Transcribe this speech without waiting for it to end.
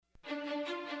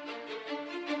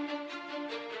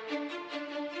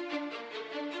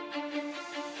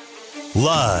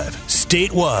Live,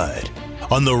 statewide,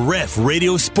 on the Ref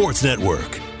Radio Sports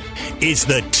Network. It's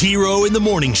the T-Row in the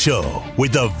Morning Show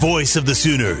with the voice of the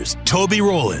Sooners, Toby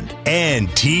Rowland and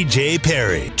TJ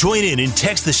Perry. Join in and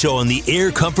text the show on the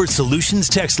Air Comfort Solutions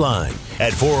text line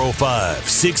at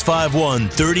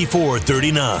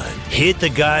 405-651-3439. Hit the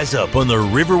guys up on the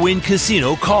Riverwind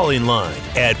Casino calling line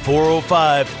at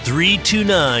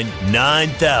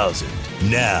 405-329-9000.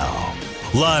 Now,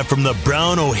 live from the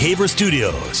Brown O'Haver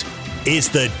Studios, it's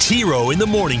the T-Row in the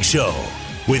Morning Show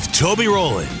with Toby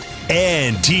Rowland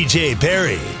and TJ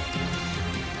Perry.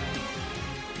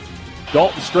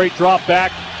 Dalton straight drop back,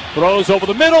 throws over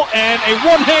the middle, and a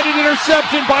one-handed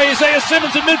interception by Isaiah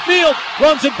Simmons in midfield.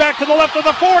 Runs it back to the left of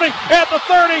the 40, at the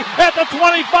 30, at the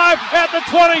 25, at the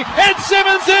 20, and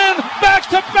Simmons in,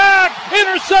 back-to-back.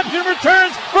 Interception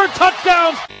returns for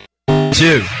touchdowns.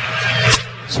 2.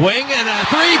 Swing and a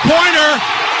three-pointer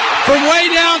from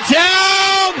way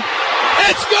downtown.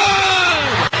 It's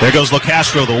good! There goes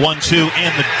LaCastro, the 1-2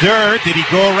 in the dirt. Did he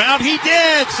go around? He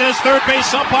did, says third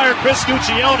base umpire Chris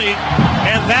Guccione.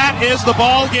 And that is the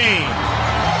ball game.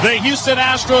 The Houston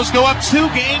Astros go up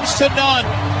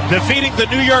 2-0, defeating the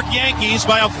New York Yankees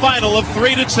by a final of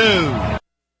 3-2.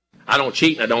 I don't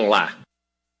cheat and I don't lie.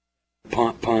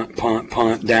 Punt, punt, punt,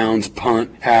 punt, downs, punt,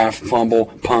 half, fumble,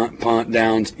 punt, punt,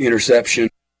 downs,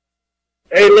 interception.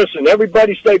 Hey, listen,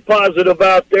 everybody stay positive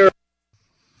out there.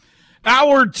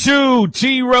 Hour 2,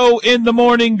 T-Row in the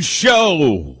Morning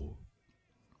Show.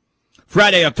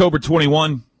 Friday, October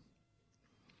 21.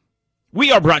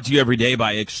 We are brought to you every day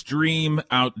by Extreme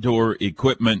Outdoor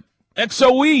Equipment.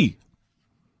 XOE.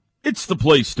 It's the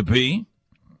place to be.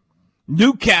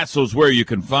 Newcastle's where you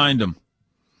can find them.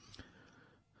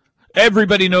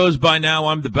 Everybody knows by now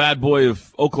I'm the bad boy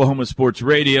of Oklahoma Sports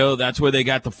Radio. That's where they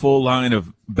got the full line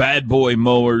of bad boy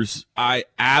mowers. I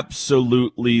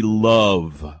absolutely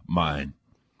love mine.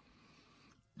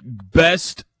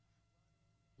 Best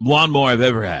lawnmower I've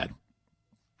ever had.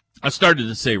 I started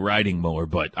to say riding mower,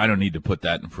 but I don't need to put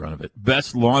that in front of it.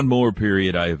 Best lawnmower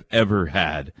period I have ever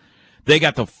had. They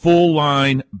got the full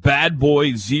line bad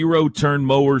boy zero-turn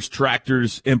mowers,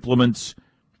 tractors, implements,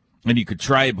 and you could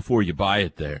try it before you buy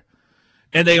it there.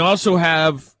 And they also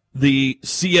have the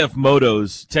CF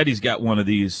Motos. Teddy's got one of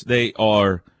these. They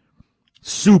are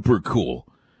super cool.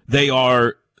 They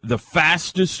are the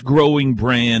fastest growing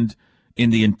brand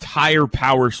in the entire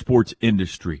power sports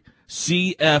industry.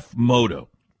 CF Moto.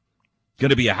 Going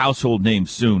to be a household name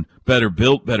soon. Better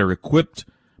built, better equipped,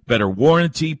 better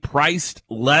warranty, priced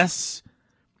less.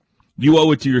 You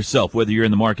owe it to yourself, whether you're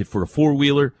in the market for a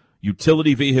four-wheeler,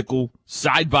 utility vehicle,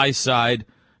 side-by-side.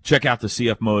 Check out the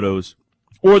CF Motos.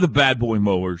 Or the bad boy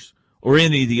mowers, or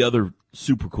any of the other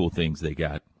super cool things they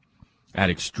got at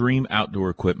Extreme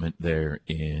Outdoor Equipment there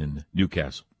in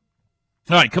Newcastle.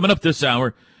 All right, coming up this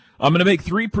hour, I'm going to make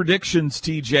 3 predictions,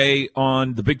 TJ,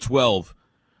 on the Big 12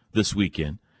 this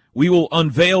weekend. We will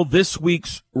unveil this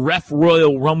week's Ref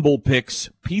Royal Rumble picks,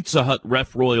 Pizza Hut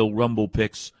Ref Royal Rumble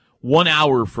picks, 1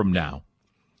 hour from now,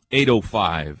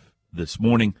 8:05 this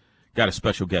morning. Got a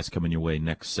special guest coming your way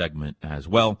next segment as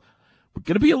well. We're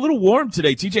going to be a little warm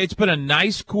today. TJ, it's been a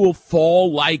nice, cool,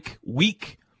 fall-like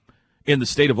week in the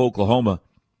state of Oklahoma.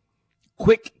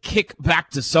 Quick kick back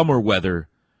to summer weather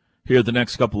here the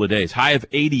next couple of days. High of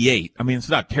 88. I mean, it's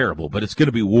not terrible, but it's going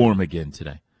to be warm again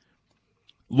today.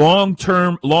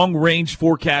 Long-range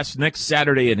forecast next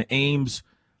Saturday in Ames,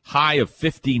 high of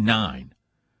 59.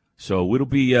 So it'll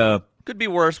be could be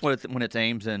worse when it's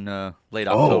Ames in late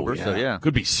October. Yeah. So yeah,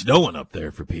 could be snowing up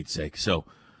there for Pete's sake. So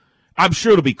I'm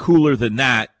sure it'll be cooler than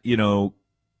that, you know,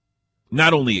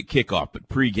 not only at kickoff, but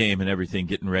pregame and everything,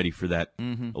 getting ready for that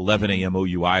 11 a.m.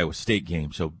 OU Iowa State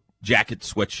game. So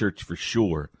jackets, sweatshirts for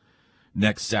sure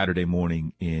next Saturday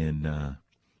morning in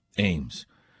Ames.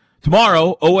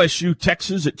 Tomorrow, OSU,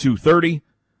 Texas at 2:30.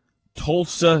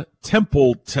 Tulsa,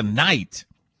 Temple tonight,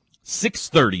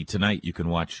 6:30 tonight. You can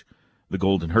watch the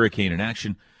Golden Hurricane in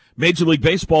action. Major League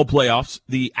Baseball playoffs,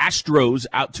 the Astros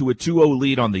out to a 2-0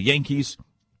 lead on the Yankees.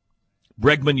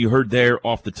 Bregman, you heard there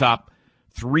off the top,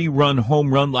 3-run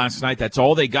home run last night. That's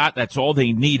all they got. That's all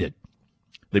they needed.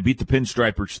 They beat the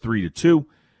Pinstripers 3-2.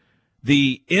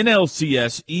 The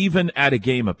NLCS, even at a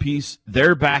game apiece,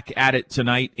 they're back at it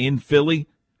tonight in Philly.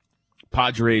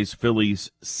 Padres, Phillies,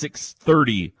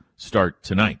 6:30 start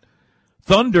tonight.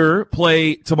 Thunder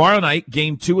play tomorrow night,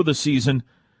 game 2 of the season,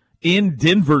 in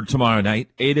Denver tomorrow night,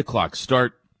 8 o'clock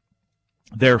start.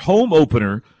 Their home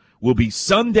opener will be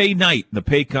Sunday night in the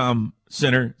Paycom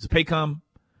Center. Is it Paycom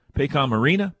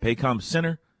Arena? Paycom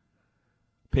Center?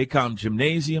 Paycom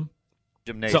Gymnasium?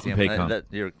 Something Paycom.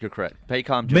 You're correct.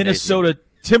 Paycom Gymnasium. Minnesota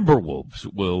Timberwolves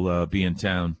will be in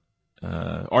town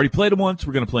Already played him once.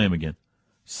 We're going to play him again.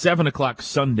 7 o'clock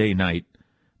Sunday night,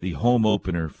 the home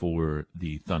opener for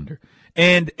the Thunder.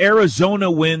 And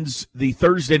Arizona wins the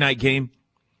Thursday night game.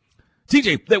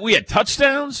 TJ, that we had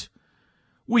touchdowns.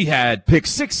 We had pick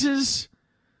sixes.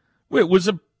 It was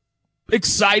an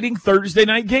exciting Thursday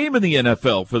night game in the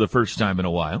NFL for the first time in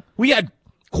a while. We had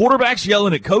quarterbacks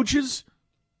yelling at coaches.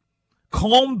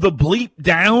 Calm the bleep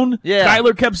down, Yeah.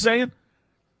 Kyler kept saying.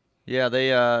 Yeah,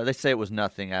 they say it was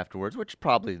nothing afterwards, which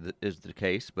probably is the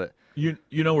case. But You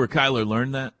know where Kyler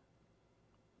learned that?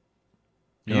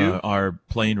 Our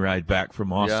plane ride back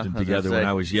from Austin together when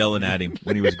I was yelling at him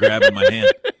when he was grabbing my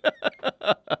hand.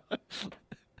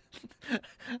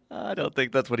 I don't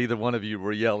think that's what either one of you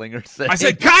were yelling or saying. I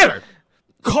said, Kyler,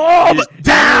 calm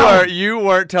down. You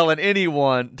weren't telling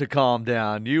anyone to calm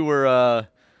down. You were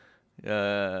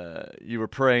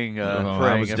praying, praying.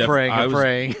 I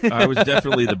was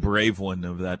definitely the brave one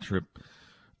of that trip.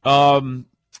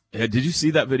 Did you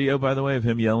see that video, by the way, of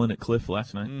him yelling at Cliff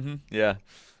last night? Mm-hmm. Yeah.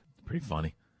 Pretty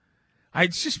funny.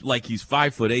 It's just like he's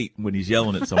 5'8" when he's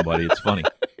yelling at somebody. It's funny.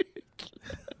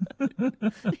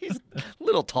 He's a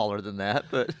little taller than that,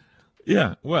 but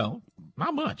yeah, well,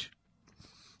 not much.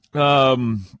 But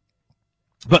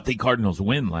the Cardinals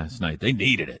win last night. They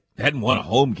needed it. They hadn't won a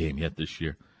home game yet this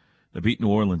year. They beat New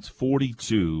Orleans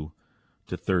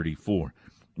 42-34.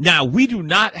 Now, we do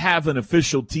not have an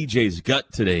official TJ's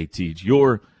Gut today, TJ.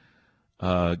 Your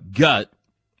gut,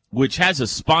 which has a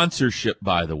sponsorship,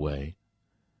 by the way,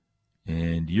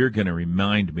 and you're going to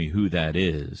remind me who that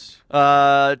is.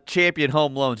 Champion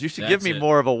Home Loans. You should give me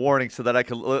more of a warning so that I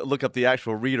can look up the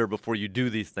actual reader before you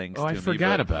do these things. Oh, I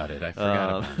forgot about it.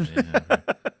 Yeah.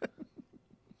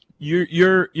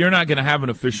 You're not going to have an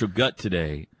official gut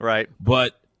today, right?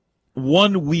 But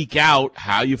 1 week out,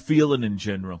 how you feeling in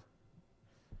general?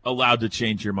 Allowed to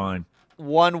change your mind.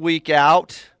 1 week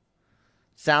out.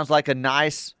 Sounds like a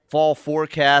nice fall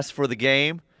forecast for the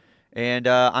game. And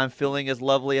I'm feeling as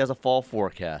lovely as a fall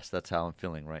forecast. That's how I'm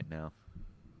feeling right now.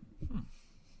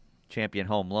 Champion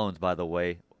Home Loans, by the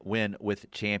way.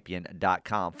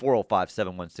 Winwithchampion.com.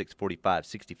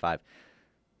 405-716-4565.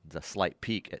 It's a slight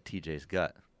peek at TJ's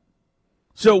gut.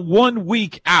 So 1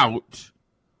 week out,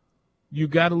 you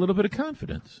got a little bit of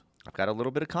confidence. I've got a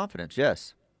little bit of confidence,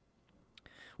 yes.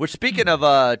 Which, speaking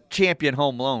of Champion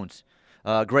Home Loans,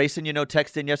 Grayson,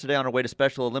 texted in yesterday on her way to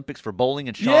Special Olympics for bowling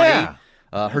in Shawnee.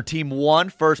 Yeah. Her team won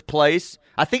first place.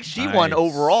 I think she won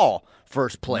overall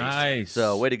first place. Nice.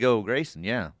 So, way to go, Grayson,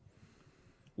 yeah.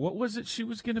 What was it she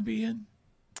was going to be in?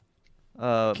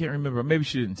 Can't remember. Maybe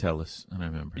she didn't tell us. I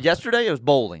don't remember. Yesterday it was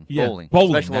bowling. Yeah, bowling.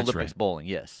 Special Olympics right. bowling,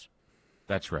 yes.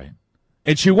 That's right.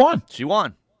 And she won. She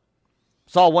won.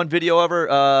 Saw one video of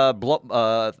her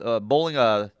bowling,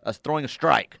 throwing a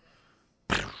strike.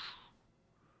 How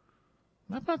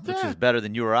about that? Which is better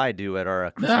than you or I do at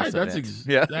our Christmas That's events.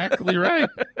 exactly right.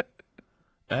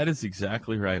 That is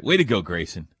exactly right. Way to go,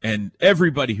 Grayson, and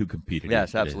everybody who competed.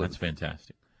 Yes, today. absolutely. That's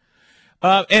fantastic.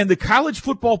 And the College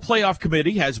Football Playoff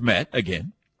Committee has met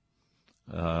again.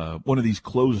 One of these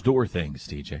closed-door things,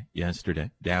 TJ,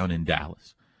 yesterday down in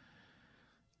Dallas.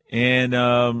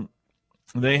 And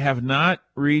they have not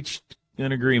reached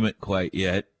an agreement quite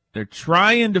yet. They're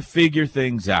trying to figure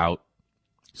things out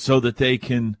so that they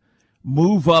can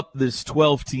move up this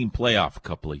 12-team playoff a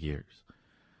couple of years.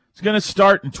 It's going to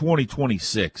start in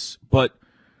 2026, but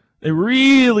they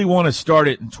really want to start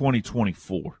it in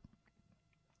 2024.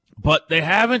 But they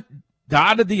haven't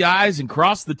dotted the I's and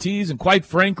crossed the T's and, quite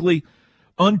frankly,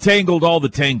 untangled all the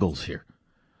tangles here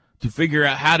to figure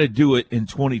out how to do it in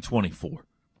 2024.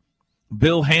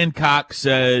 Bill Hancock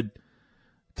said,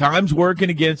 "Time's working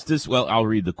against us." Well, I'll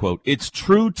read the quote. "It's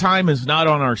true time is not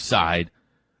on our side,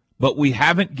 but we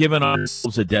haven't given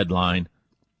ourselves a deadline.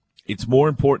 It's more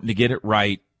important to get it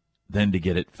right than to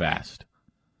get it fast."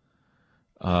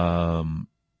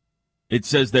 It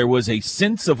says there was a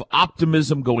sense of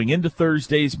optimism going into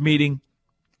Thursday's meeting.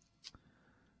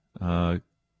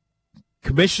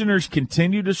 Commissioners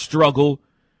continue to struggle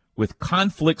with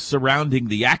conflicts surrounding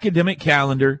the academic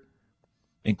calendar,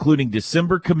 including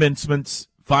December commencements,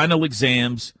 final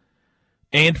exams,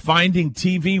 and finding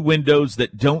TV windows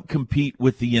that don't compete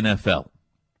with the NFL.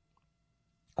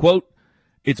 Quote,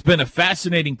 "It's been a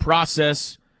fascinating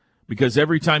process because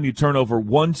every time you turn over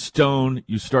one stone,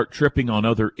 you start tripping on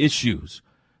other issues."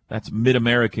 That's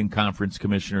Mid-American Conference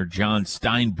Commissioner John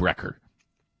Steinbrecher.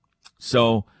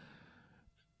 So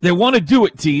they want to do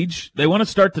it, Tej. They want to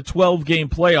start the 12-game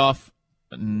playoff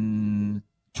in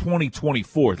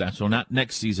 2024. That's so not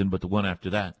next season, but the one after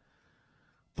that.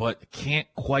 But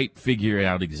can't quite figure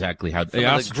out exactly how. Some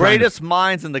of the greatest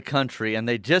minds in the country, and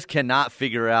they just cannot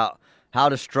figure out how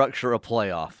to structure a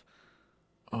playoff.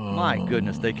 My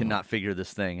goodness, they cannot figure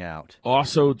this thing out.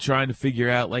 Also trying to figure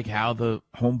out like how the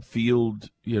home field,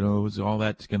 is all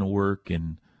that's going to work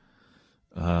and,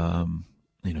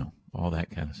 all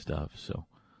that kind of stuff. So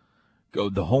go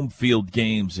the home field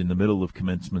games in the middle of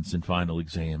commencements and final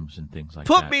exams and things like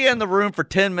that. Put me in the room for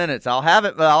 10 minutes. I'll have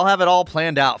it all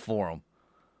planned out for them.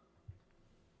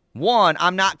 One,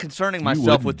 I'm not concerning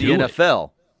myself with the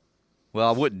NFL. Well,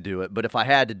 I wouldn't do it, but if I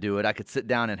had to do it, I could sit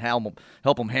down and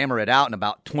help them hammer it out in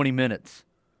about 20 minutes.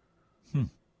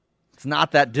 It's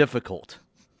not that difficult.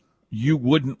 You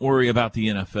wouldn't worry about the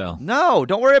NFL? No,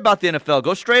 don't worry about the NFL.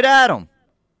 Go straight at them.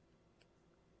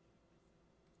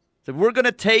 So we're going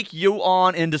to take you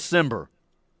on in December,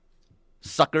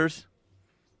 suckers.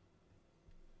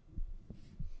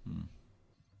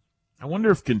 I wonder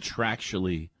if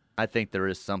contractually... I think there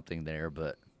is something there,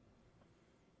 but...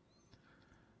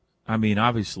 I mean,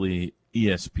 obviously,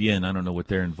 ESPN, I don't know what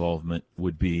their involvement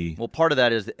would be. Well, part of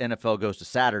that is the NFL goes to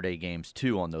Saturday games,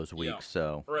 too, on those weeks.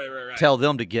 So right. Tell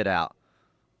them to get out.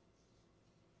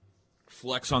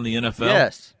 Flex on the NFL?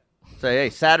 Yes. Say, hey,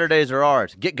 Saturdays are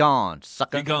ours. Get gone,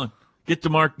 sucker. Get gone.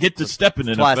 Get to step in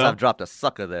NFL. Twice I've dropped a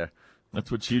sucker there.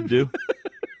 That's what you do?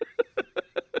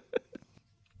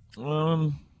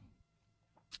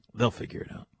 They'll figure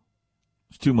it out.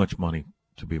 There's too much money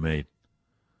to be made.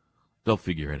 They'll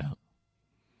figure it out.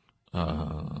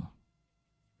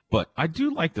 But I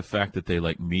do like the fact that they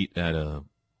meet at a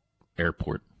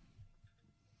airport.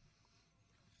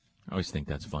 I always think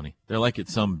that's funny. They're like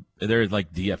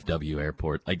DFW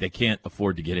airport. Like they can't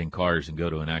afford to get in cars and go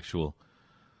to an actual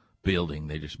building.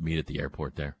 They just meet at the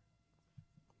airport there.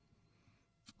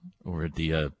 Or at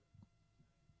the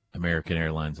American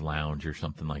Airlines Lounge or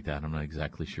something like that. I'm not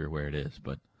exactly sure where it is,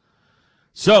 but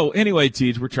so anyway,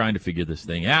 Teej, we're trying to figure this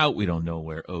thing out. We don't know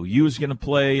where OU is going to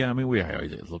play. I mean,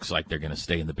 it looks like they're going to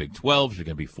stay in the Big 12. There's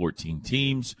going to be 14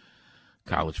 teams.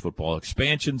 College football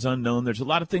expansion's unknown. There's a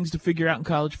lot of things to figure out in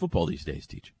college football these days,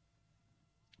 Teej,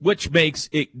 which makes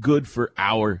it good for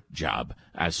our job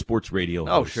as sports radio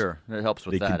hosts. Oh, sure. It helps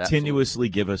with that. They continuously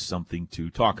give us something to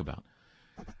talk about.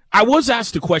 I was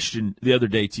asked a question the other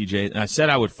day, TJ, and I said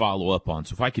I would follow up on,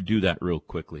 so if I could do that real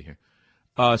quickly here.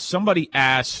 Somebody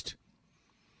asked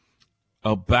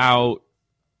about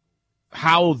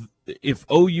if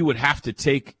OU would have to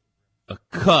take a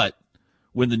cut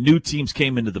when the new teams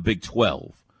came into the Big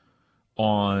 12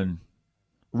 on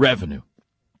revenue.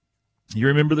 You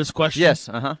remember this question? Yes.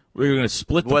 Uh-huh. We're going to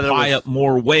split the pie up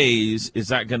more ways. Is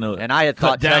that going to And I had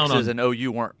thought down Texas and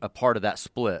OU weren't a part of that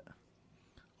split.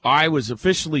 I was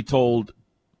officially told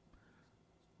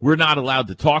we're not allowed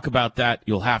to talk about that.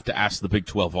 You'll have to ask the Big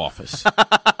 12 office.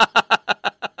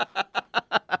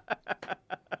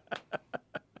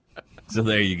 So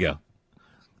there you go.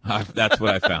 That's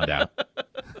what I found out.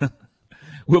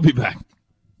 We'll be back.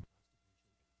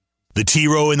 The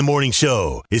T-Row in the Morning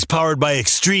Show is powered by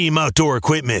Extreme Outdoor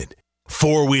Equipment.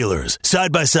 Four-wheelers,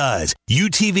 side-by-sides,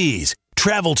 UTVs,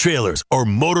 travel trailers, or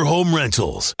motorhome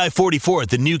rentals. I-44 at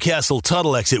the Newcastle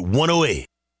Tuttle exit 108.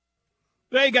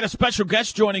 Hey, got a special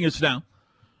guest joining us now.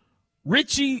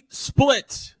 Richie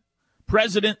Splitt,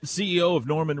 President and CEO of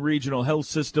Norman Regional Health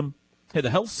System. Hey, the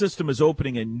health system is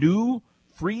opening a new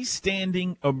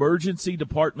freestanding emergency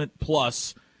department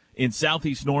plus in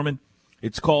Southeast Norman.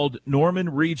 It's called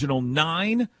Norman Regional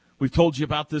 9. We've told you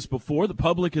about this before. The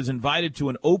public is invited to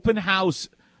an open house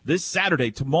this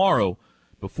Saturday, tomorrow,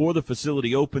 before the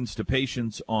facility opens to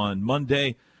patients on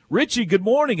Monday. Richie, good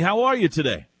morning. How are you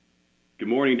today? Good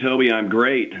morning, Toby. I'm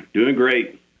great. Doing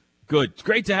great. Good. It's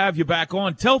great to have you back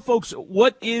on. Tell folks,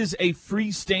 what is a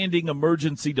freestanding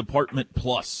emergency department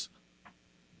plus?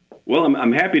 Well,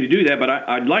 I'm happy to do that, but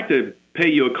I'd like to pay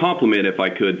you a compliment if I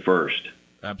could first.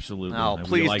 Absolutely. Oh,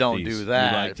 please don't do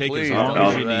that. Take please as long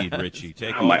as you need, Richie.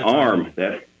 Take my arm.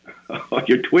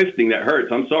 You're twisting. That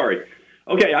hurts. I'm sorry.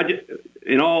 Okay,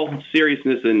 in all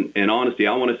seriousness and honesty,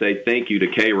 I want to say thank you to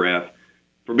KREF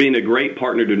for being a great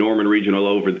partner to Norman Regional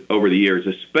over the years,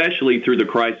 especially through the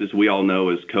crisis we all know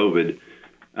as COVID.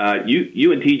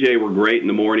 You and TJ were great in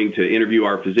the morning to interview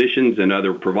our physicians and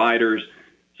other providers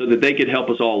so that they could help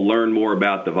us all learn more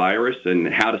about the virus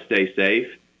and how to stay safe.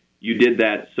 You did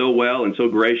that so well and so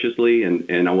graciously,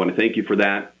 and I want to thank you for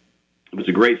that. It was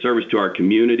a great service to our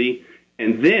community.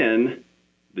 And then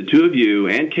the two of you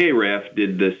and KREF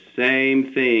did the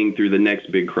same thing through the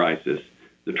next big crisis,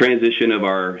 the transition of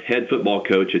our head football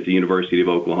coach at the University of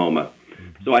Oklahoma.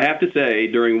 So I have to say,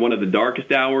 during one of the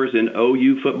darkest hours in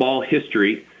OU football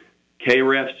history,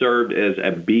 KREF served as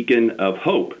a beacon of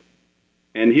hope.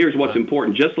 And here's what's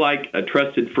important. Just like a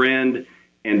trusted friend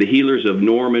and the healers of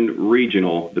Norman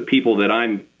Regional, the people that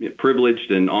I'm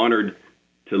privileged and honored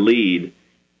to lead,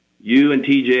 you and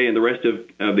TJ and the rest of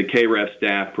the KREF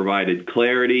staff provided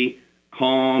clarity,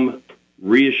 calm,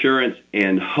 reassurance,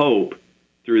 and hope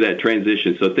through that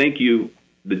transition. So thank you,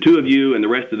 the two of you and the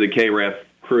rest of the KREF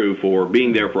crew, for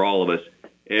being there for all of us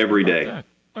every day.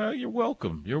 You're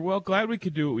welcome. You're well glad we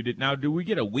could do what we did. Now, do we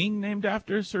get a wing named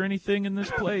after us or anything in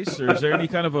this place, or is there any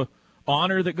kind of a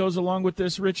honor that goes along with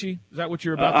this, Richie? Is that what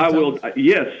you're about to tell us?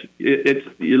 Yes.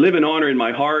 You live in honor in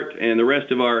my heart, and the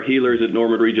rest of our healers at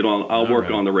Norman Regional, I'll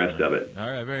work on the rest of it. All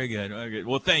right, very good. Very good.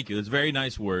 Well, thank you. That's very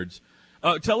nice words.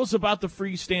 Tell us about the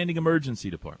freestanding emergency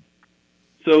department.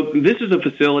 So this is a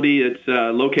facility. It's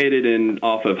located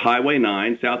off of Highway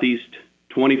 9, Southeast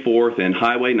 24th and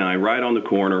Highway 9, right on the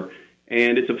corner.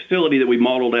 And it's a facility that we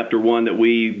modeled after one that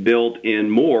we built in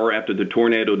Moore after the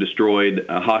tornado destroyed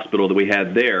a hospital that we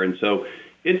had there. And so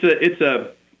it's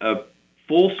a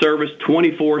full-service,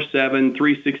 24/7,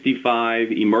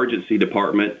 365 emergency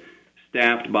department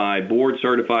staffed by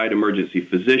board-certified emergency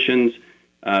physicians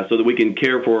so that we can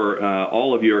care for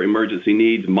all of your emergency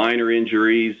needs, minor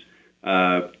injuries.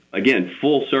 Again,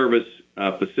 full-service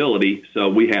facility. So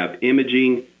we have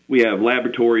imaging, we have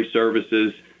laboratory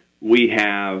services, we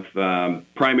have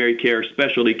primary care,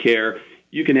 specialty care.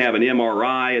 You can have an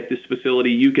MRI at this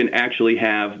facility. You can actually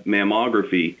have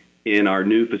mammography in our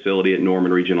new facility at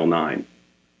Norman Regional 9.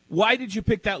 Why did you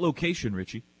pick that location,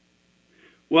 Richie?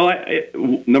 Well,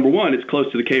 number one, it's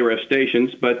close to the KREF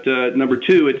stations, but number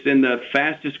two, it's in the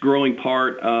fastest growing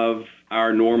part of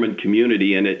our Norman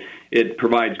community, and it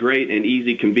provides great and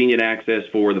easy, convenient access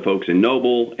for the folks in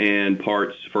Noble and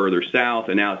parts further south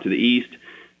and out to the east.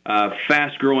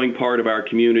 Fast-growing part of our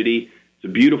community. It's a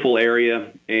beautiful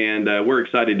area, and we're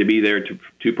excited to be there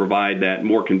to provide that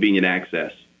more convenient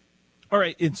access. All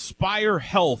right, Inspire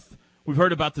Health. We've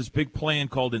heard about this big plan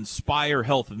called Inspire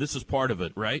Health, and this is part of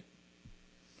it, right?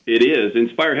 It is.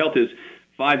 Inspire Health is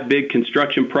 5 big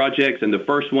construction projects, and the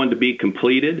first one to be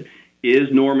completed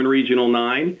is Norman Regional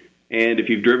 9. And if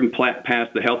you've driven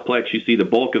past the Healthplex, you see the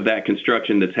bulk of that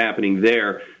construction that's happening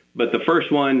there. But the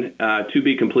first one to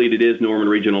be completed is Norman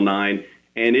Regional 9,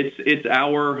 and it's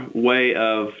our way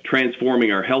of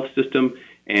transforming our health system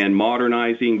and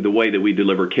modernizing the way that we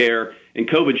deliver care. And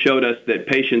COVID showed us that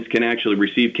patients can actually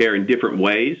receive care in different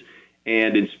ways,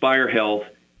 and Inspire Health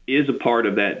is a part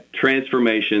of that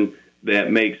transformation that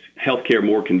makes healthcare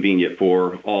more convenient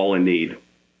for all in need.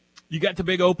 You got the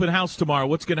big open house tomorrow.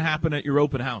 What's going to happen at your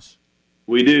open house?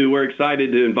 We do. We're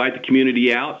excited to invite the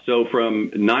community out. So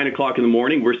from 9 o'clock in the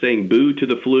morning, we're saying boo to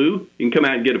the flu. You can come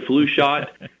out and get a flu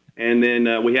shot. And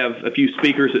then we have a few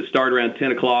speakers that start around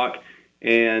 10 o'clock.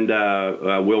 And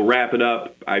we'll wrap it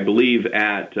up, I believe,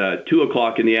 at 2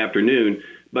 o'clock in the afternoon.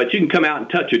 But you can come out and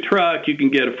touch a truck. You can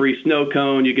get a free snow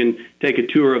cone. You can take a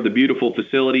tour of the beautiful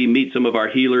facility, meet some of our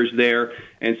healers there,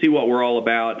 and see what we're all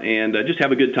about, and just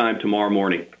have a good time tomorrow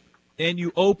morning. And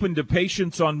you open to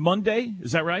patients on Monday.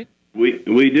 Is that right?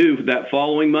 We do. That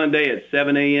following Monday at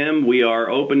 7 a.m., we are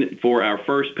open for our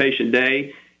first patient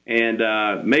day, and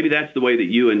maybe that's the way that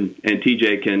you and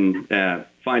TJ can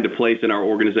find a place in our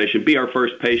organization. Be our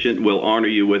first patient. We'll honor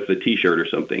you with a T-shirt or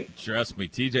something. Trust me,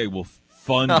 TJ will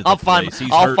fund I'll find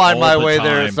my way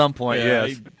there at some point,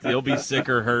 yes. He'll be sick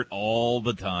or hurt all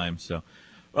the time. So,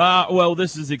 well,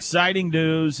 this is exciting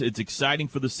news. It's exciting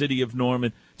for the city of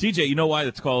Norman. TJ, you know why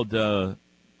it's called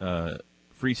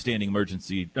freestanding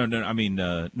emergency.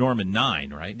 Norman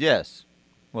 9, right? Yes.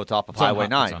 Well, it's off of Highway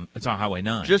 9. It's on Highway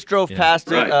 9. Just drove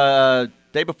past it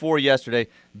day before yesterday.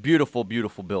 Beautiful,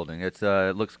 beautiful building. It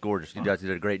looks gorgeous. You guys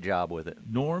did a great job with it.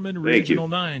 Norman Regional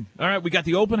 9. All right, we got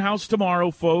the open house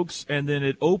tomorrow, folks, and then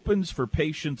it opens for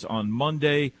patients on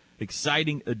Monday.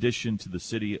 Exciting addition to the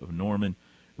city of Norman.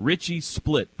 Richie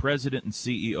Splitt, President and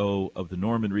CEO of the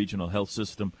Norman Regional Health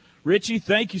System. Richie,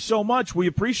 thank you so much. We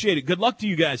appreciate it. Good luck to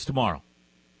you guys tomorrow.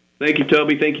 Thank you,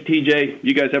 Toby. Thank you, TJ.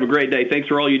 You guys have a great day. Thanks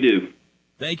for all you do.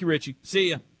 Thank you, Richie. See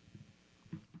ya.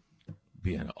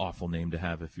 Be an awful name to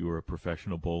have if you were a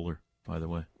professional bowler, by the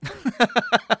way.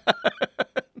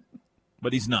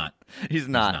 But he's not. He's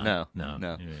not.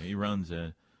 No. He runs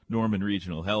Norman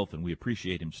Regional Health, and we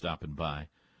appreciate him stopping by.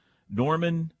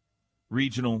 Norman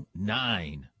Regional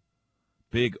 9.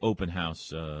 Big open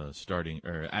house starting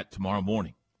at tomorrow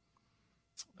morning.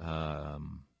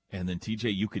 And then,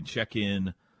 TJ, you can check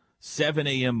in 7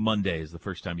 a.m. Monday is the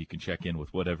first time you can check in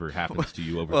with whatever happens to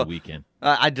you over the weekend.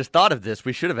 I just thought of this.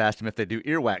 We should have asked him if they do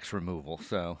earwax removal,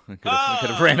 so we could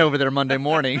have ran over there Monday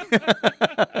morning.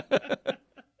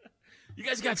 You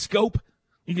guys got scope?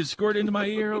 You can squirt into my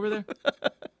ear over there?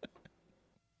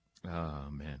 Oh,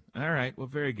 man. All right. Well,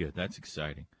 very good. That's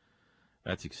exciting.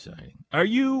 That's exciting. Are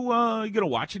you going to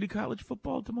watch any college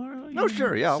football tomorrow? No,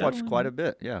 sure. Yeah, I'll watch quite a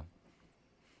bit. Yeah.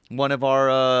 One of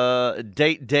our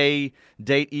date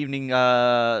evening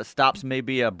stops may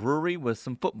be a brewery with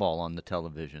some football on the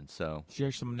television. So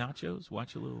share some nachos,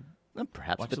 watch a little.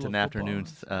 Perhaps if it's an afternoon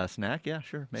snack. Yeah,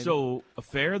 sure. Maybe. So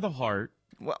Affair of the Heart.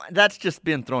 Well, that's just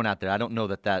been thrown out there. I don't know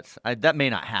that may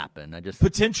not happen. I just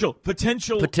potential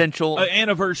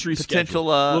anniversary potential schedule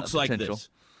looks like this.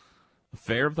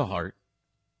 Affair of the Heart.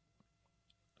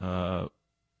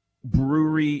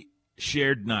 Brewery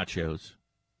shared nachos.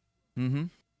 Mm-hmm.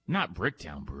 Not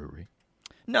Bricktown Brewery.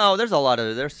 No, there's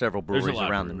several breweries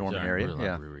around the Norman area.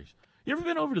 Yeah. Breweries. You ever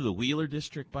been over to the Wheeler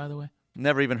District, by the way?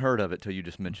 Never even heard of it till you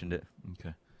just mentioned it.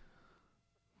 Okay.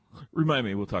 Remind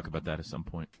me, we'll talk about that at some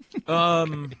point.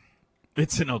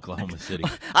 It's in Oklahoma City.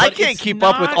 I can't keep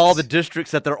up with all the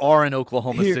districts that there are in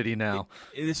Oklahoma City now.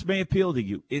 This may appeal to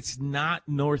you. It's not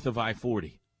north of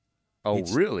I-40. Oh,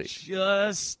 really?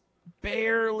 Just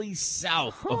barely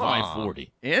south of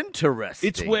I-40. Interesting.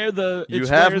 It's where you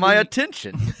have my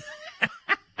attention.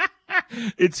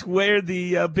 It's where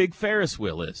the big Ferris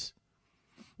wheel is.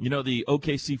 You know the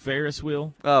OKC Ferris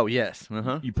wheel? Oh, yes.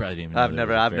 Uh-huh. You probably didn't even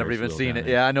know I've never even seen it.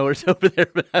 Yeah, I know it's over there,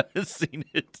 but I haven't seen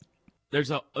it. There's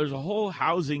a whole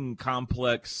housing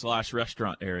complex /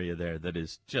 restaurant area there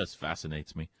that just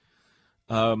fascinates me.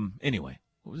 Anyway,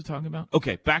 what was I talking about?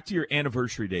 Okay, back to your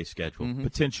anniversary day schedule. Mm-hmm.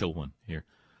 Potential one here.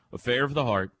 Affair of the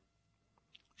Heart.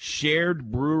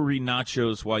 Shared brewery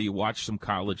nachos while you watch some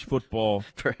college football.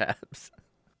 Perhaps.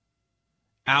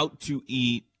 Out to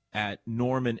eat at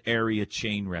Norman area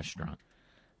chain restaurant.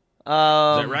 Is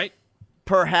that right?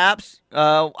 Perhaps.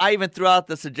 I even threw out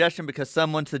the suggestion because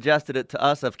someone suggested it to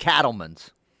us of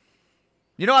Cattleman's.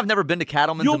 You know, I've never been to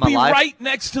Cattleman's in my life. You'll be right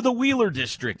next to the Wheeler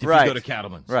District if you go to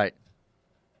Cattleman's. Right.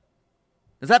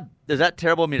 Is that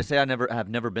terrible of me to say I've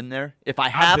never been there? If I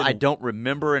have, I don't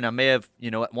remember, and I may have,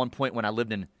 at one point when I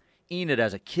lived in Enid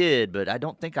as a kid, but I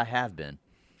don't think I have been.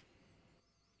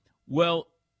 Well,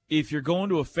 if you're going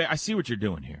to a fair, I see what you're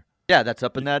doing here. Yeah, that's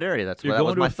up in that area. That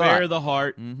was my thought. Fair of the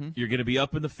Heart. Mm-hmm. You're going to be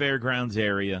up in the fairgrounds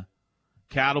area.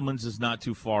 Cattleman's is not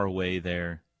too far away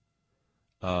there.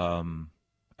 An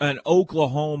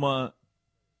Oklahoma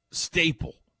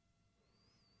staple.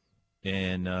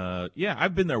 And,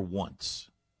 I've been there once.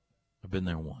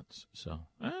 So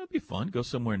it'd be fun. Go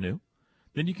somewhere new.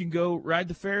 Then you can go ride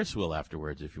the Ferris wheel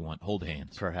afterwards if you want. Hold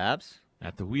hands. Perhaps.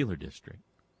 At the Wheeler District.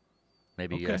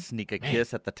 Maybe sneak a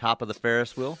kiss at the top of the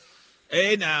Ferris wheel.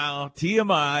 Hey, now,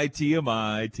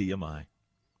 TMI.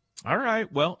 All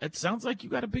right, well, it sounds like you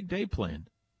got a big day planned.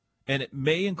 And it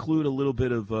may include a little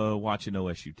bit of watching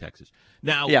OSU Texas.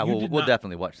 Now, yeah, we'll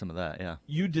definitely watch some of that, yeah.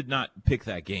 You did not pick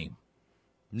that game.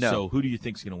 No. So who do you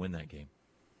think is going to win that game?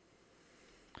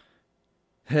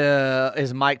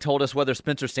 Has Mike told us whether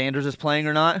Spencer Sanders is playing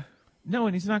or not? No,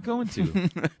 and he's not going to.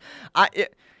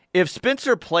 If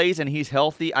Spencer plays and he's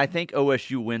healthy, I think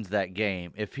OSU wins that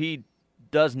game. If he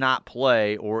does not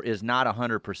play or is not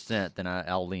 100%, then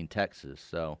I'll lean Texas.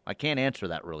 So I can't answer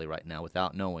that really right now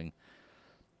without knowing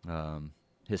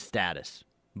his status.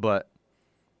 But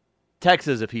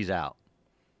Texas if he's out.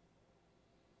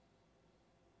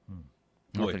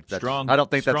 I don't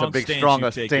think that's a big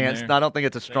strong stance. I don't think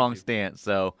it's a strong stance.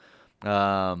 So,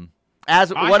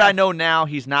 I know now,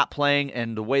 he's not playing,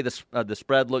 and the way the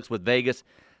spread looks with Vegas,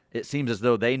 it seems as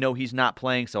though they know he's not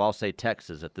playing. So I'll say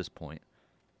Texas at this point.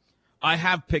 I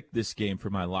have picked this game for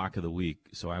my lock of the week,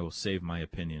 so I will save my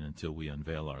opinion until we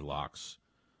unveil our locks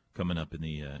coming up in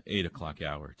the 8 o'clock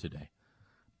hour today.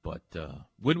 But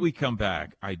when we come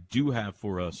back, I do have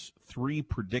for us 3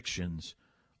 predictions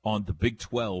on the Big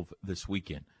 12 this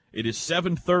weekend. It is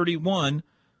 7:31.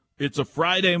 It's a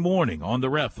Friday morning on the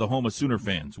Ref, the home of Sooner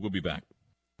fans. We'll be back.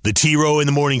 The T-Row in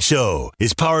the Morning Show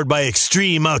is powered by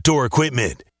Extreme Outdoor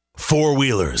Equipment.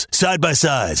 4-wheelers,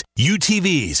 side-by-sides,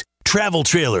 UTVs, travel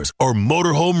trailers, or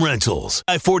motorhome rentals.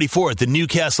 I-44 at the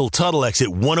Newcastle Tuttle exit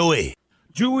 108.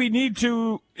 Do we need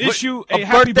to issue a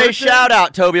happy birthday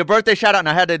shout-out, Toby? A birthday shout-out, and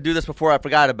I had to do this before I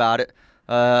forgot about it.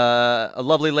 A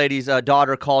lovely lady's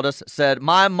daughter called us, said,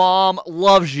 "My mom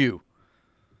loves you."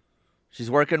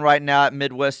 She's working right now at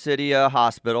Midwest City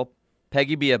Hospital.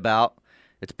 Peggy Be About.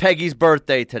 It's Peggy's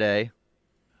birthday today.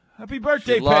 Happy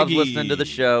birthday, Peggy. She loves listening to the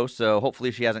show, so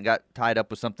hopefully she hasn't got tied up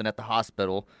with something at the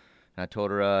hospital. And I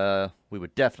told her we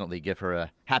would definitely give her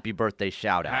a happy birthday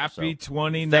shout-out. Happy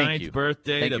 29th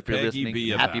birthday to Peggy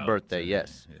Be About. Happy birthday,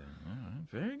 yes. Yeah. All right.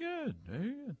 Very good.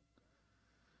 Very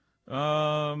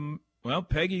good. Well,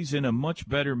 Peggy's in a much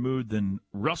better mood than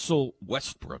Russell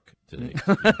Westbrook today.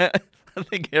 I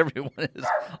think everyone is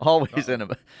always in a.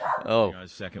 Oh, hang on a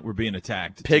second. We're being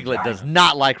attacked. Piglet does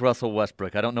not like Russell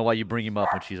Westbrook. I don't know why you bring him up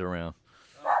when she's around.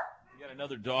 We got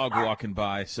another dog walking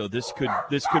by, so this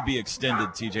could be extended,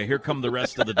 TJ. Here come the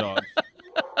rest of the dogs.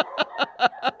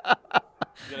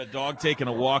 We got a dog taking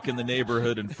a walk in the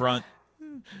neighborhood in front.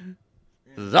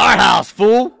 This is our house,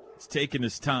 fool. It's taking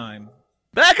his time.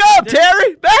 Back up,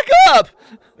 Terry. Back up.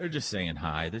 They're just saying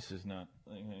hi. This is not.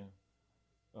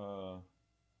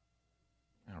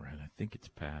 All right, I think it's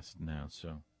past now.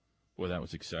 So, boy, that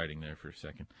was exciting there for a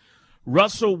second.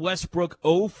 Russell Westbrook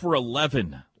 0 for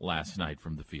 11 last night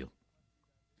from the field.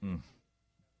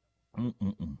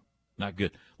 Not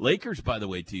good. Lakers, by the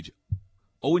way, TJ,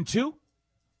 0-2.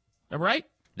 Am I right?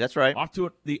 That's right. Off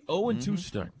to the 0-2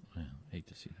 start. Well, hate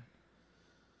to see that.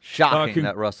 Shocking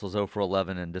that Russell's 0 for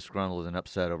 11 and disgruntled and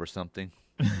upset over something.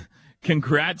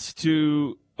 Congrats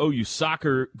to OU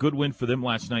Soccer. Good win for them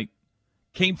last night.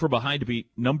 Came from behind to beat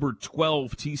number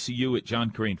 12 TCU at John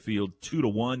Crane Field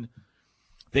 2-1.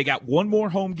 They got one more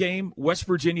home game, West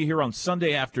Virginia, here on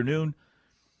Sunday afternoon.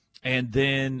 And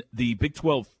then the Big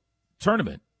 12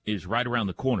 tournament is right around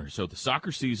the corner. So the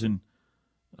soccer season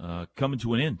coming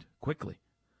to an end quickly.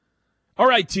 All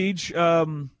right, Tej.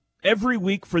 Every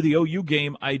week for the OU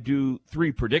game, I do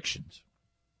 3 predictions.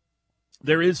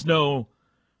 There is no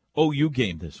OU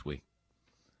game this week,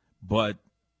 but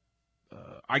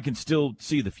I can still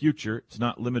see the future. It's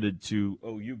not limited to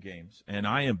OU games, and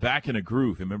I am back in a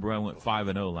groove. Remember, I went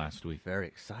 5-0 last week. Very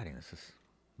exciting. This is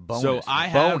bonus. So I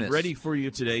have ready for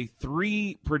you today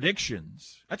 3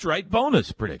 predictions. That's right,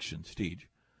 bonus predictions, Tej,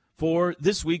 for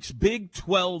this week's Big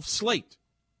 12 slate.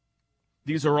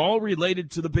 These are all related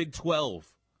to the Big 12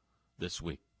 this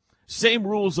week. Same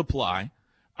rules apply.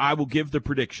 I will give the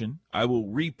prediction. I will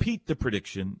repeat the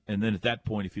prediction, and then at that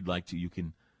point, if you'd like to, you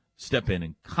can step in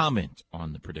and comment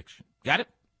on the prediction. Got it?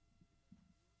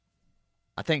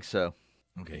 I think so.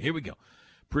 Okay, here we go.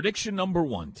 Prediction number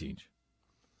 1, Tej.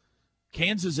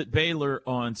 Kansas at Baylor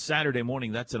on Saturday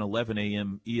morning. That's an 11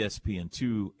 a.m.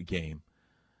 ESPN2 game.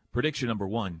 Prediction number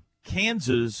 1.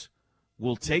 Kansas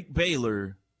will take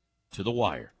Baylor to the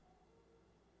wire.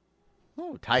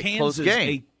 Oh, tight, Kansas, close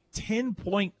game. A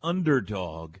 10-point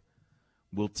underdog,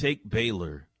 will take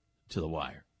Baylor to the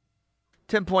wire.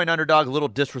 10-point underdog, a little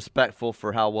disrespectful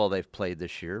for how well they've played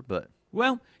this year, but.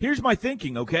 Well, here's my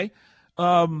thinking, okay?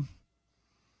 KU's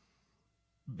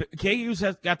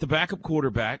has got the backup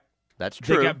quarterback. That's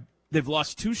true. They've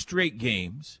lost 2 straight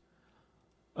games.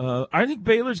 I think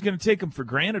Baylor's going to take them for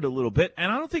granted a little bit, and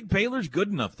I don't think Baylor's good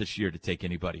enough this year to take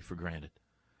anybody for granted.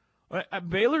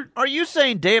 Baylor. Are you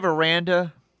saying Dave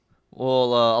Aranda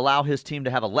will allow his team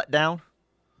to have a letdown?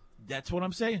 That's what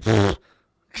I'm saying.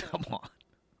 Come on.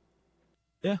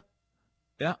 Yeah,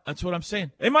 that's what I'm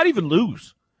saying. They might even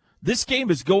lose. This game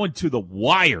is going to the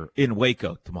wire in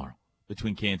Waco tomorrow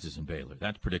between Kansas and Baylor.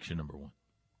 That's prediction number 1.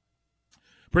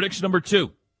 Prediction number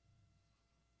 2.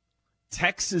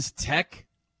 Texas Tech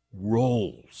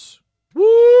rolls.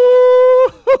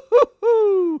 Woo!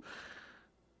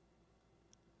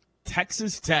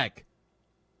 Texas Tech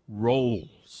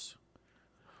rolls.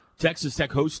 Texas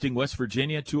Tech hosting West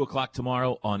Virginia, 2 o'clock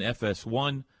tomorrow on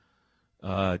FS1.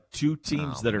 2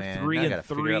 teams that are 3-3.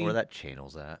 Figure out where that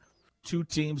channel's at. 2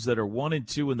 teams that are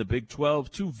 1-2 in the Big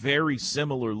 12. 2 very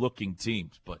similar-looking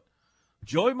teams. But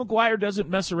Joey McGuire doesn't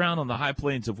mess around on the high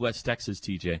plains of West Texas,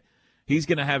 TJ. He's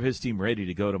going to have his team ready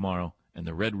to go tomorrow, and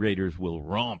the Red Raiders will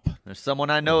romp. There's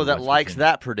someone I know that likes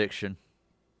that prediction.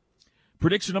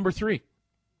 Prediction number 3.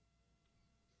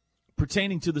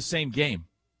 Pertaining to the same game,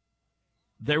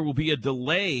 there will be a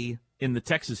delay in the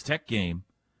Texas Tech game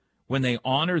when they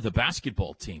honor the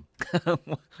basketball team.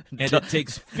 And it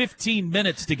takes 15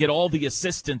 minutes to get all the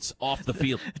assistants off the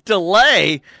field.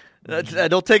 Delay?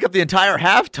 It'll take up the entire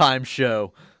halftime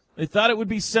show. They thought it would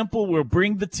be simple. We'll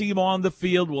bring the team on the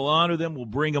field. We'll honor them. We'll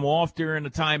bring them off during a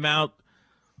timeout.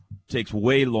 It takes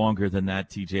way longer than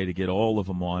that, TJ, to get all of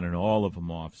them on and all of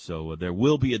them off. So there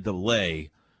will be a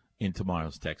delay in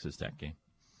tomorrow's Texas Tech game.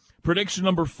 Prediction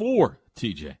number 4,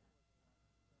 TJ.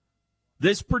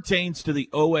 This pertains to the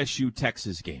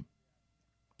OSU-Texas game.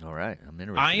 All right, I'm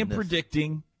interested. I am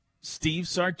predicting Steve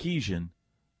Sarkisian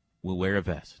will wear a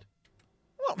vest.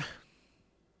 Well,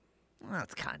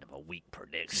 that's kind of a weak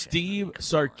prediction. Steve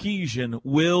Sarkisian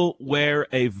will wear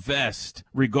a vest,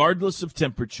 regardless of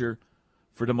temperature,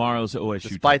 for tomorrow's OSU.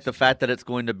 Despite the fact that it's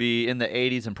going to be in the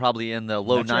 80s and probably in the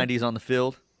low 90s on the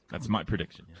field? That's my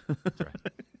prediction. Yeah. That's right.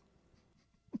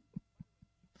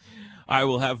 I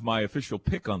will have my official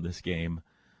pick on this game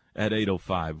at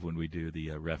 8:05 when we do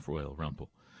the Ref Royal Rumble.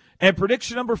 And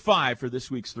prediction number 5 for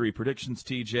this week's 3 predictions,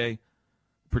 TJ,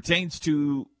 pertains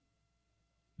to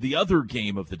the other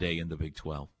game of the day in the Big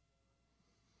 12.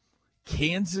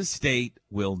 Kansas State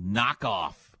will knock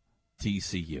off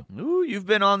TCU. Ooh, you've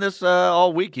been on this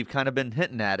all week. You've kind of been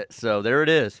hinting at it, so there it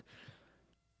is.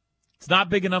 It's not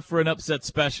big enough for an upset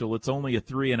special. It's only a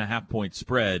 3.5-point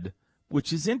spread,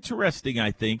 which is interesting,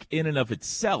 I think, in and of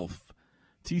itself.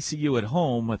 TCU at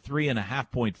home, a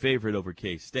 3.5-point favorite over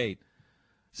K-State.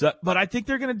 So, but I think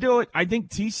they're going to do it. I think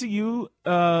TCU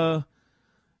going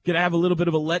to have a little bit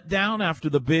of a letdown after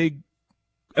the big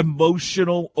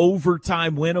emotional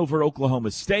overtime win over Oklahoma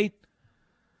State.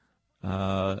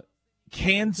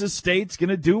 Kansas State's going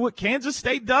to do what Kansas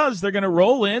State does. They're going to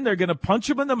roll in. They're going to punch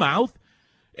them in the mouth.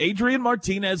 Adrian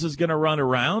Martinez is going to run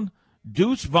around.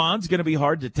 Deuce Vaughn's going to be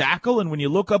hard to tackle. And when you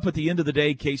look up at the end of the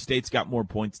day, K-State's got more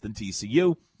points than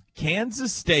TCU.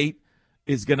 Kansas State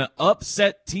is going to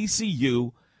upset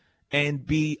TCU and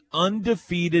be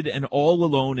undefeated and all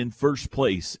alone in first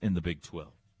place in the Big 12.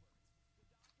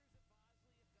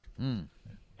 There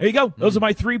you go. Those are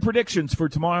my 3 predictions for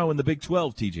tomorrow in the Big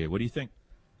 12, TJ. What do you think?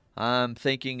 I'm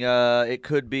thinking it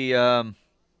could be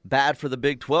bad for the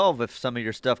Big 12 if some of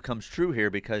your stuff comes true here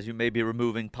because you may be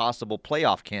removing possible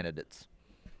playoff candidates.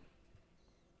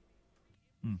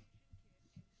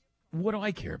 What do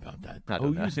I care about that? I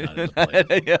don't know. OU's not in the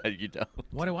playoff. Yeah, you don't.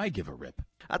 Why do I give a rip?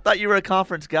 I thought you were a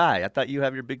conference guy. I thought you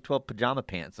have your Big 12 pajama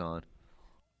pants on.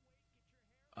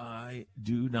 I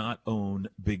do not own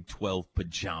Big 12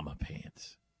 pajama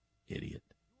pants, idiot.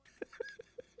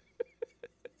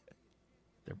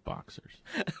 They're boxers.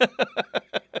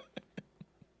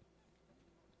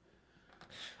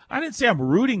 I didn't say I'm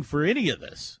rooting for any of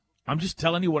this. I'm just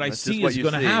telling you what I see is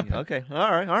going to happen. Okay, all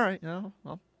right. No,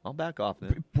 I'll back off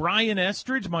then. Brian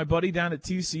Estridge, my buddy down at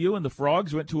TCU, and the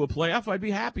Frogs went to a playoff. I'd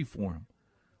be happy for him.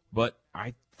 But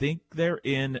I think they're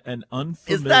in an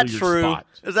unfamiliar spot.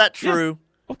 Is that true?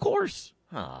 Yeah, of course.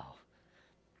 Oh.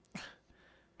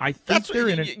 I think they're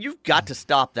in You've got to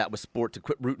stop that with sport to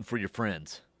quit rooting for your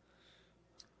friends.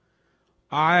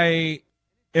 I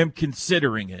am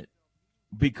considering it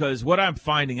because what I'm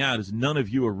finding out is none of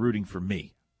you are rooting for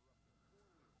me.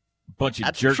 Bunch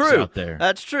of jerks out there.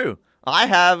 That's true. I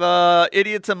have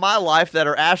idiots in my life that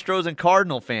are Astros and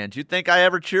Cardinal fans. You think I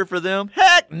ever cheer for them?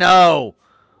 Heck no.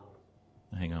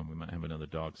 Hang on, we might have another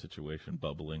dog situation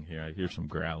bubbling here. I hear some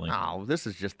growling. Oh, this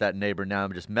is just that neighbor now.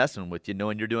 I'm just messing with you,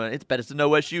 knowing you're doing it. It's an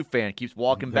OSU fan. Keeps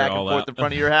walking back and forth in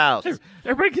front of your house.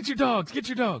 Everybody get your dogs. Get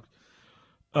your dogs.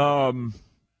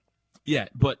 Yeah,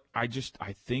 but I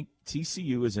think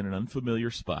TCU is in an unfamiliar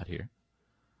spot here.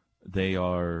 They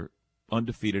are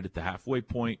undefeated at the halfway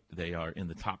point. They are in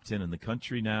the top 10 in the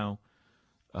country now.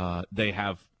 They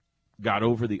have got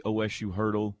over the OSU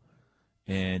hurdle,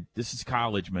 and this is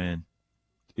college, man.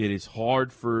 It is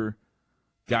hard for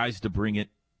guys to bring it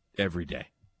every day,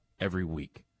 every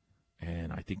week.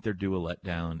 And I think they're due a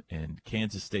letdown, and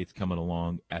Kansas State's coming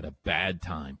along at a bad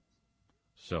time.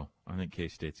 So I think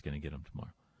K-State's going to get them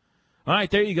tomorrow. All right,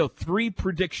 there you go. 3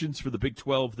 predictions for the Big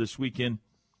 12 this weekend.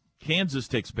 Kansas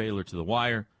takes Baylor to the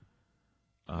wire.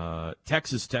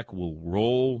 Texas Tech will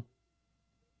roll.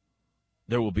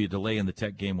 There will be a delay in the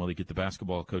Tech game while they get the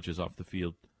basketball coaches off the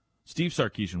field. Steve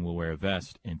Sarkisian will wear a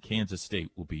vest, and Kansas State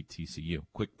will beat TCU.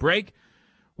 Quick break.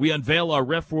 We unveil our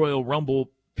Ref Royal Rumble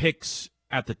picks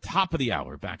at the top of the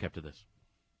hour. Back after this.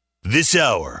 This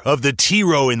hour of the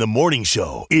T-Row in the Morning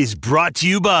Show is brought to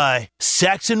you by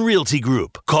Saxon Realty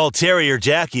Group. Call Terry or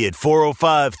Jackie at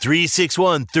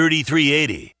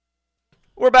 405-361-3380.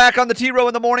 We're back on the T-Row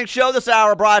in the Morning Show. This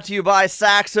hour brought to you by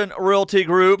Saxon Realty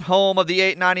Group, home of the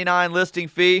 $8.99 listing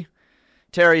fee.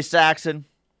 Terry Saxon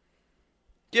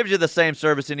gives you the same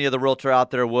service any other realtor out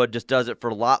there would, just does it for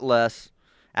a lot less.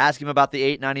 Ask him about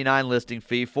the $8.99 listing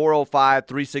fee,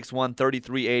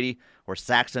 405-361-3380 or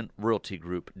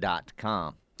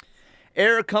SaxonRealtyGroup.com.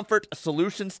 Air Comfort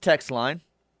Solutions text line.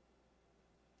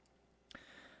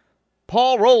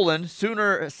 Paul Rowland,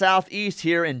 Sooner Southeast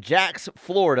here in Jax,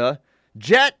 Florida.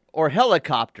 Jet or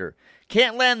helicopter?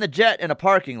 Can't land the jet in a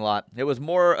parking lot. It was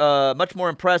much more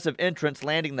impressive entrance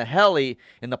landing the heli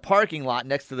in the parking lot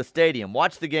next to the stadium.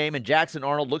 Watch the game, and Jackson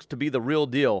Arnold looks to be the real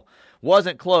deal.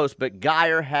 Wasn't close, but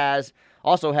Geyer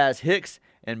also has Hicks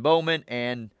and Bowman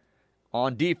and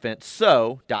on defense.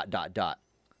 So, ...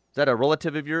 Is that a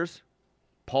relative of yours?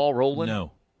 Paul Rowland?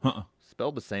 No.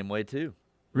 Spelled the same way, too.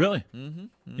 Really?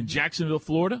 Mm-hmm. In Jacksonville,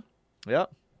 Florida?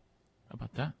 Yep. How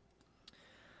about that?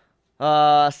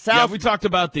 Yeah, we talked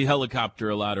about the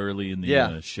helicopter a lot early in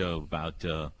the show about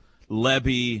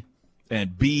Levy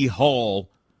and B. Hall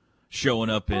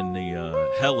showing up in the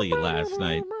heli last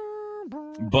night,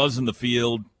 buzzing the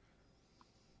field,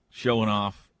 showing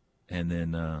off, and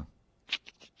then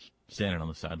standing on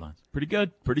the sidelines. Pretty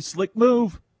good. Pretty slick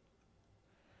move.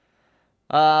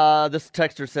 This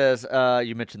texter says,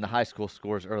 you mentioned the high school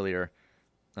scores earlier.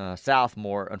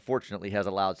 Southmore, unfortunately, has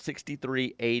allowed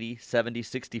 63, 80, 70,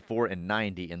 64, and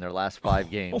 90 in their last 5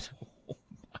 games. Oh,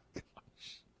 my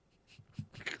gosh.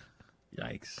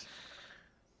 Yikes.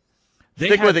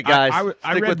 Stick with it, guys.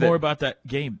 I read more about that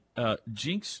game.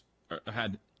 Jinx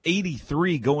had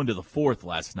 83 going to the fourth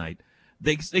last night.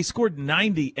 They scored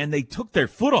 90, and they took their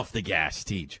foot off the gas,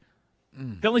 Teach.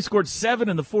 They only scored 7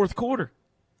 in the fourth quarter.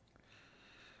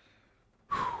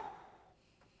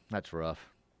 That's rough.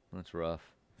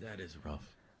 That is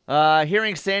rough.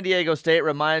 Hearing San Diego State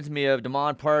reminds me of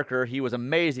Damon Parker. He was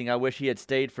amazing. I wish he had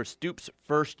stayed for Stoops'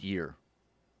 first year.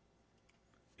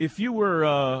 If you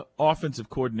were offensive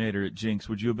coordinator at Jinx,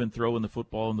 would you have been throwing the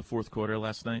football in the fourth quarter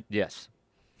last night? Yes.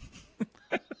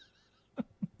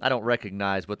 I don't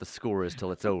recognize what the score is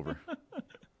till it's over.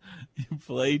 You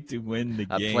played to win the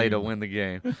game. I play to win the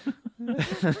game.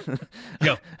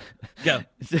 Go.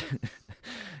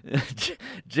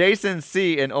 Jason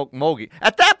C. in Okmulgee.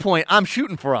 At that point, I'm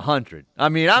shooting for 100. I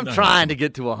mean, I'm trying to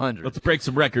get to 100. Let's break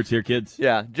some records here, kids.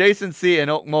 Yeah, Jason C. in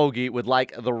Okmulgee would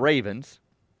like the Ravens.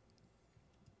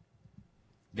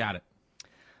 Got it.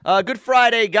 Good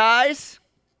Friday, guys.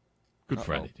 Good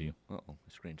Friday to you. Uh-oh, my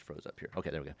screen froze up here.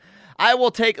 Okay, there we go. I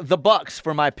will take the Bucks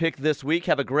for my pick this week.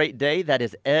 Have a great day. That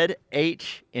is Ed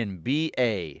H. in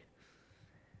B.A.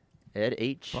 Ed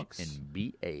H. Bucks. in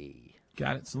B.A.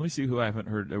 Got it. So let me see who I haven't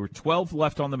heard. There were 12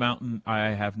 left on the mountain. I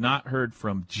have not heard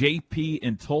from JP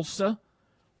in Tulsa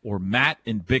or Matt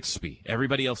in Bixby.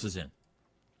 Everybody else is in.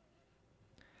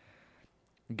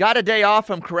 Got a day off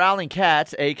from corralling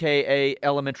cats, a.k.a.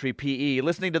 elementary PE.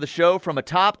 Listening to the show from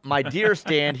atop my deer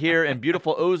stand here in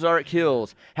beautiful Ozark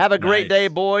Hills. Have a great day,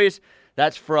 boys.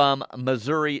 That's from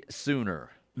Missouri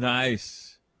Sooner.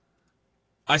 Nice.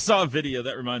 I saw a video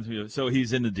that reminds me of. So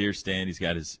he's in the deer stand. He's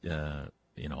got his,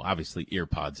 obviously ear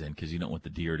pods in because you don't want the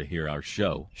deer to hear our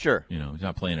show. Sure. He's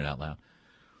not playing it out loud.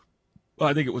 Well,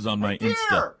 I think it was on my deer,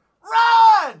 Insta.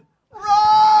 Run!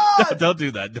 No, don't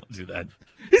do that. Don't do that.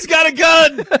 He's got a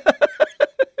gun!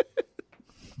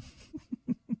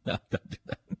 No, don't do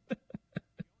that.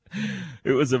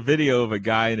 It was a video of a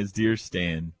guy in his deer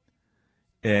stand,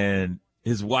 and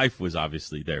his wife was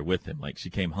obviously there with him. Like, she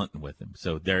came hunting with him.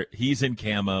 So he's in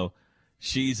camo,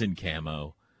 she's in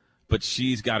camo, but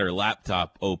she's got her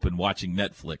laptop open watching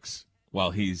Netflix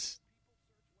while he's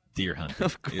deer hunting.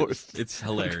 Of course. It's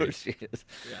hilarious. Of course she is.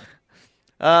 Yeah.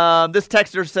 This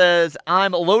texter says,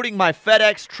 I'm loading my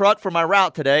FedEx truck for my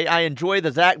route today. I enjoy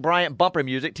the Zach Bryant bumper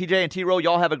music. TJ and T-Row,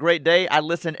 y'all have a great day. I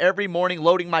listen every morning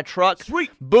loading my truck.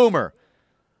 Sweet. Boomer.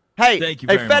 Hey, thank you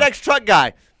very FedEx much. truck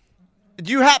guy,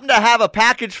 do you happen to have a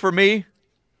package for me?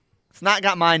 It's not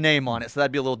got my name on it, so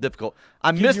that'd be a little difficult.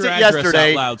 I missed it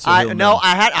yesterday.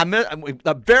 I missed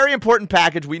a very important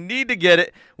package. We need to get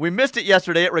it. We missed it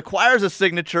yesterday. It requires a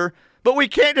signature. But we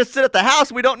can't just sit at the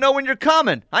house. We don't know when you're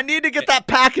coming. I need to get that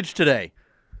package today.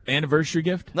 Anniversary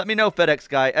gift? Let me know, FedEx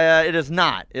guy. It is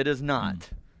not. It is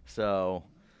not. So,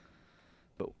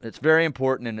 but it's very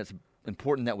important, and it's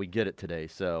important that we get it today.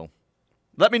 So,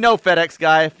 let me know, FedEx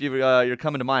guy, if you're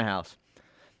coming to my house.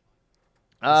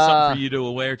 Something for you to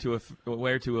wear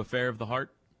to Affair of the Heart?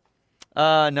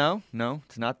 No,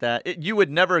 it's not that. You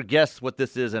would never guess what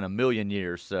this is in a million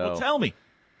years. So, well, tell me.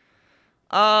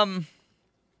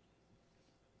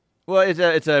 Well,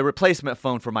 it's a replacement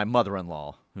phone for my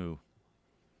mother-in-law, who.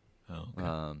 Oh,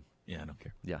 okay. Yeah, I don't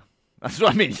care. Yeah, that's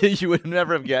what I mean. You would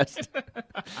never have guessed.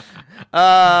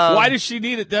 Why does she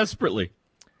need it desperately?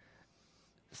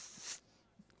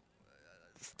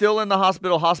 Still in the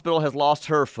hospital. Hospital has lost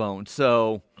her phone,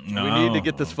 so we need to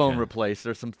get this phone replaced.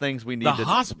 There's some things we need to. The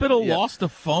hospital lost a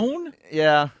phone?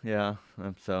 Yeah.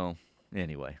 So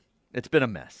anyway, it's been a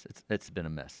mess. It's been a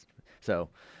mess. So.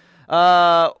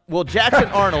 Well, Jackson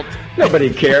Arnold. Nobody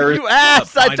cares. You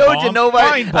asked. I told you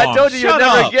nobody. I told you you'd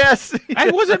never guess.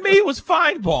 It wasn't me. It was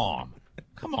Feinbaum.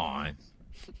 Come on.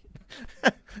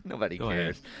 Nobody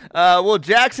cares. Will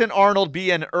Jackson Arnold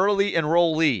be an early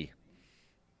enrollee?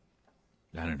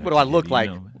 I don't know. What do I look like?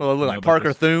 What do I look like?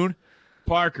 Parker Thune?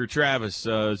 Parker Travis.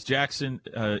 Jackson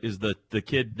is the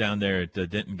kid down there at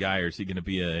Denton Guyer. Is he going to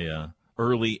be a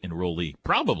early enrollee?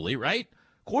 Probably, right?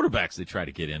 Quarterbacks they try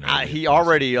to get in. He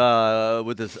already,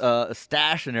 with his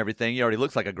stash and everything, he already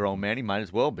looks like a grown man. He might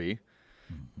as well be.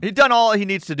 He's done all he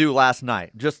needs to do last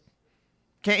night. Just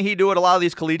can't he do what a lot of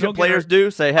these collegiate players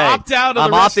do? Say, hey, I'm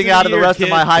opting out of the rest of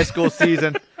my high school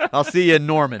season. I'll see you in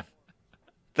Norman.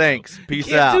 Thanks.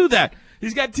 Peace out. Can't do that.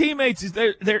 He's got teammates.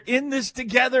 They're in this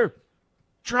together,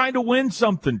 trying to win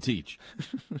something. Teach.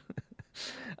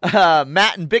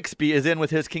 Matt and Bixby is in with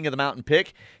his King of the Mountain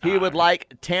pick. He would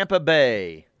like Tampa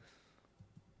Bay.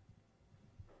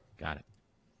 Got it.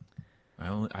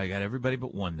 I got everybody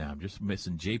but one now. I'm just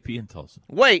missing JP and Tulsa.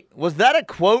 Wait, was that a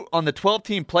quote on the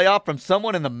 12-team playoff from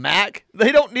someone in the MAC?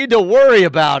 They don't need to worry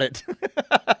about it.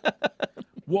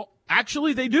 Well,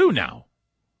 actually, they do now.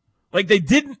 Like, they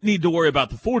didn't need to worry about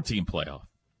the 4-team playoff.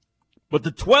 But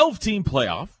the 12-team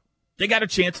playoff, they got a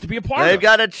chance to be a part of it. They've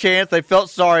got a chance. They felt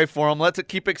sorry for them. Let's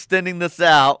keep extending this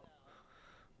out.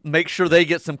 Make sure they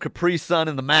get some Capri Sun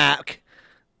in the MAC.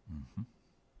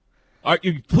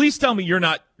 Mm-hmm. Please tell me you're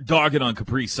not dogging on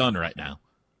Capri Sun right now.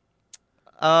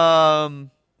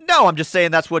 No, I'm just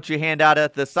saying that's what you hand out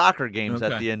at the soccer games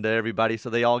at the end of everybody so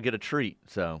they all get a treat.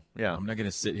 So, yeah. I'm not going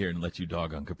to sit here and let you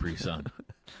dog on Capri Sun.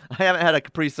 I haven't had a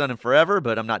Capri Sun in forever,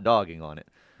 but I'm not dogging on it.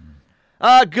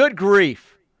 Good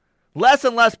grief. Less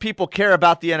and less people care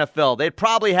about the NFL. They'd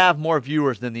probably have more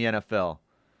viewers than the NFL.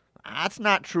 That's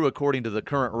not true according to the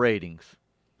current ratings,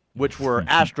 which were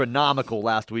astronomical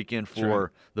last weekend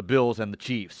for the Bills and the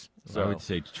Chiefs. So I would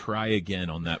say try again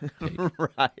on that page.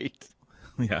 Right.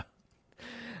 Yeah.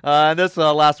 And this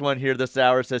last one here this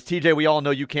hour says, TJ, we all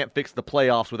know you can't fix the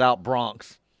playoffs without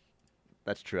Bronx.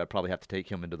 That's true. I'd probably have to take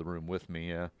him into the room with me,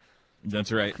 yeah.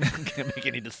 That's right. Can't make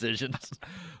any decisions.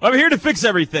 I'm here to fix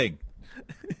everything.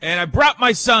 And I brought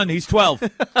my son. He's 12.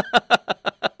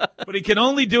 But he can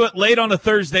only do it late on a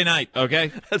Thursday night,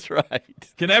 okay? That's right.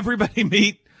 Can everybody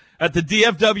meet at the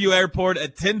DFW airport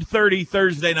at 10:30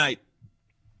 Thursday night?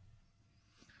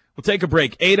 We'll take a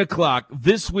break. 8 o'clock.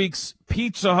 This week's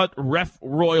Pizza Hut Ref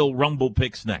Royal Rumble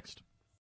picks next.